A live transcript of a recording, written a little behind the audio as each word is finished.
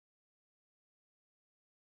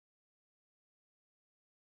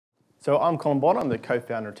So I'm Colin. I'm the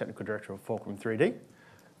co-founder and technical director of Fulcrum3D.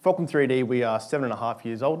 Fulcrum3D, we are 7.5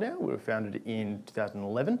 years old now. We were founded in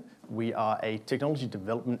 2011. We are a technology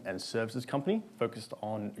development and services company focused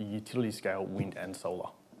on utility scale wind and solar.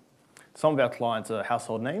 Some of our clients are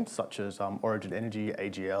household names such as Origin Energy,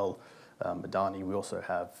 AGL, Adani. We also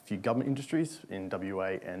have a few government industries in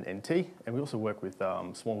WA and NT, and we also work with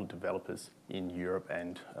smaller developers in Europe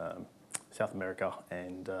and South America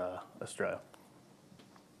and Australia.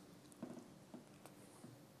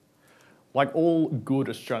 Like all good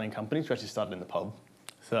Australian companies, we actually started in the pub.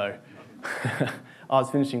 So I was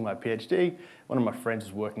finishing my PhD. One of my friends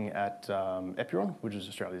was working at Epuron, which is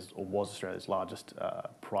was Australia's largest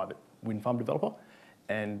private wind farm developer.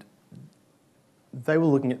 And they were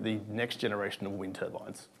looking at the next generation of wind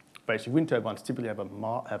turbines. Basically, wind turbines typically have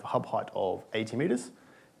a hub height of 80 metres,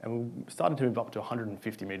 and we're starting to move up to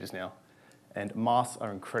 150 metres now. And masts are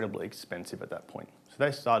incredibly expensive at that point. So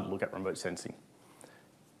they started to look at remote sensing.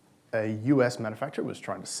 A US manufacturer was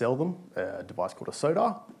trying to sell them a device called a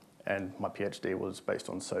SODAR, and my PhD was based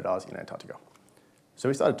on SODARs in Antarctica. So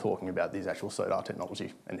we started talking about these actual SODAR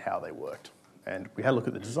technology and how they worked. And we had a look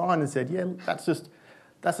at the design and said, yeah,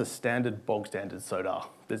 that's a standard, bog standard SODAR.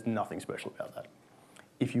 There's nothing special about that.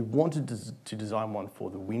 If you wanted to design one for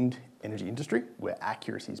the wind energy industry, where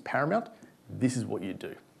accuracy is paramount, this is what you'd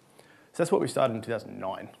do. So that's what we started in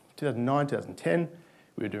 2009. 2009, 2010,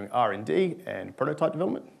 we were doing R&D and prototype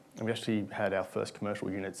development. And we actually had our first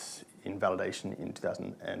commercial units in validation in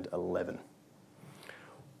 2011.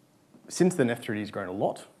 Since then, F3D has grown a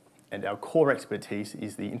lot, and our core expertise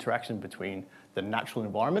is the interaction between the natural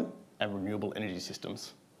environment and renewable energy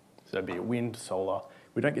systems. So be it wind, solar.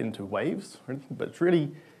 We don't get into waves or anything, but it's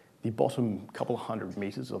really the bottom couple of 100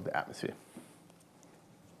 metres of the atmosphere.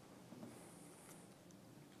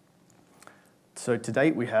 So to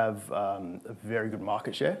date, we have a very good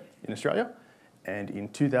market share in Australia. And in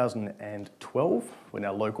 2012, when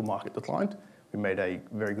our local market declined, we made a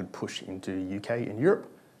very good push into UK and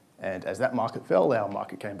Europe. And as that market fell, our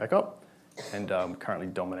market came back up and currently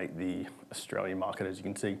dominate the Australian market, as you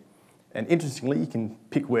can see. And interestingly, you can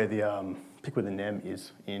pick where the NEM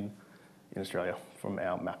is in Australia from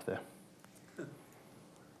our map there.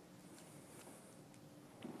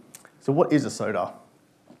 So what is a SODAR?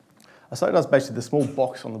 A SODAR is basically the small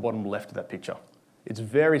box on the bottom left of that picture. It's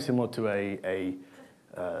very similar to a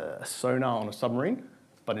sonar on a submarine,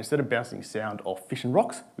 but instead of bouncing sound off fish and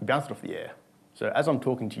rocks, we bounce it off the air. So as I'm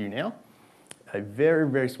talking to you now, a very,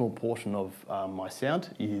 very small portion of my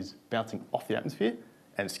sound is bouncing off the atmosphere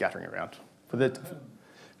and scattering around. For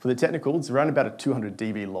the technical, it's around about a 200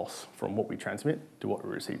 dB loss from what we transmit to what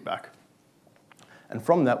we receive back. And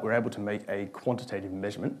from that, we're able to make a quantitative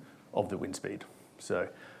measurement of the wind speed. So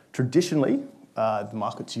traditionally, the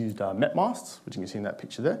market's used met masts, which you can see in that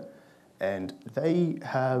picture there, and they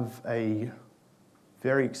have a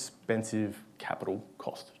very expensive capital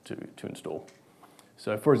cost to install.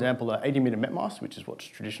 So for example, an 80-metre met mast, which is what's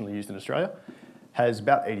traditionally used in Australia, has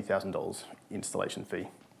about $80,000 installation fee.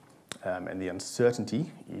 And the uncertainty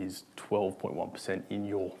is 12.1% in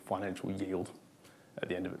your financial yield at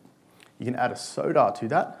the end of it. You can add a SODAR to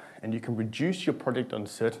that, and you can reduce your project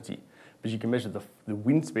uncertainty, but you can measure the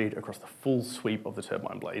wind speed across the full sweep of the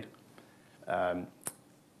turbine blade.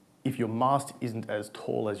 If your mast isn't as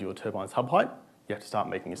tall as your turbine's hub height, you have to start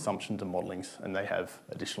making assumptions and modelings, and they have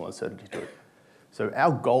additional uncertainty to it. So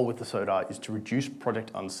our goal with the SODAR is to reduce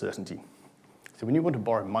project uncertainty. So when you want to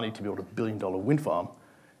borrow money to build a $1 billion wind farm,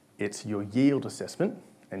 it's your yield assessment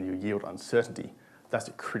and your yield uncertainty. That's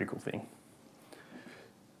a critical thing.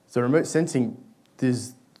 So remote sensing,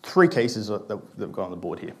 there's 3 cases that we've got on the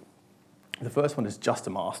board here. The first one is just a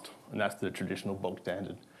mast, and that's the traditional bog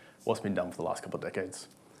standard, what's been done for the last couple of decades.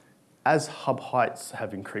 As hub heights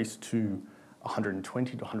have increased to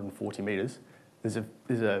 120 to 140 metres, there's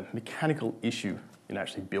a mechanical issue in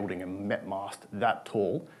actually building a met mast that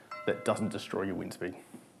tall that doesn't destroy your wind speed.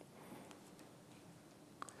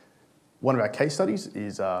 One of our case studies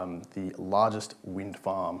is the largest wind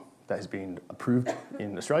farm that has been approved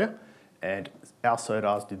in Australia, and our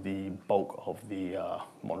SODARs did the bulk of the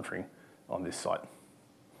monitoring on this site.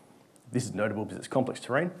 This is notable because it's complex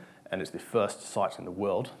terrain, and it's the first site in the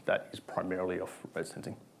world that is primarily off remote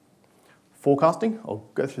sensing. Forecasting, I'll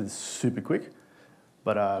go through this super quick,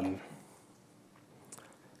 but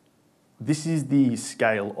this is the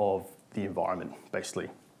scale of the environment, basically.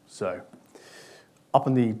 So up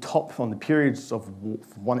on the top, on the periods of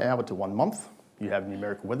 1 hour to 1 month, you have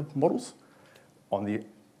numerical weather models. On the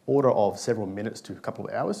order of several minutes to a couple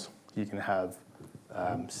of hours, you can have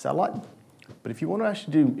satellite. But if you want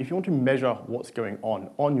to measure what's going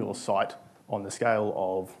on your site on the scale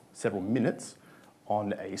of several minutes,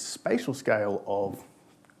 on a spatial scale of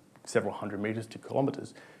several hundred meters to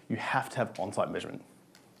kilometers, you have to have on-site measurement.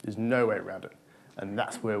 There's no way around it. And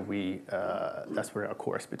that's where our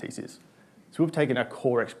core expertise is. So we've taken our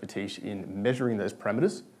core expertise in measuring those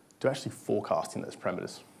parameters to actually forecasting those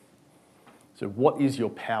parameters. So what is your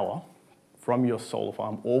power from your solar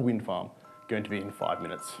farm or wind farm going to be in 5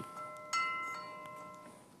 minutes?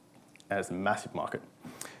 And it's a massive market.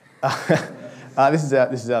 This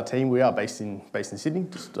is our team. We are based in Sydney,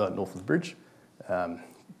 just north of the bridge.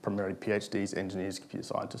 Primarily PhDs, engineers, computer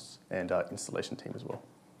scientists, and our installation team as well.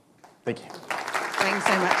 Thank you. Thanks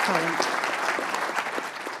so much, Colin.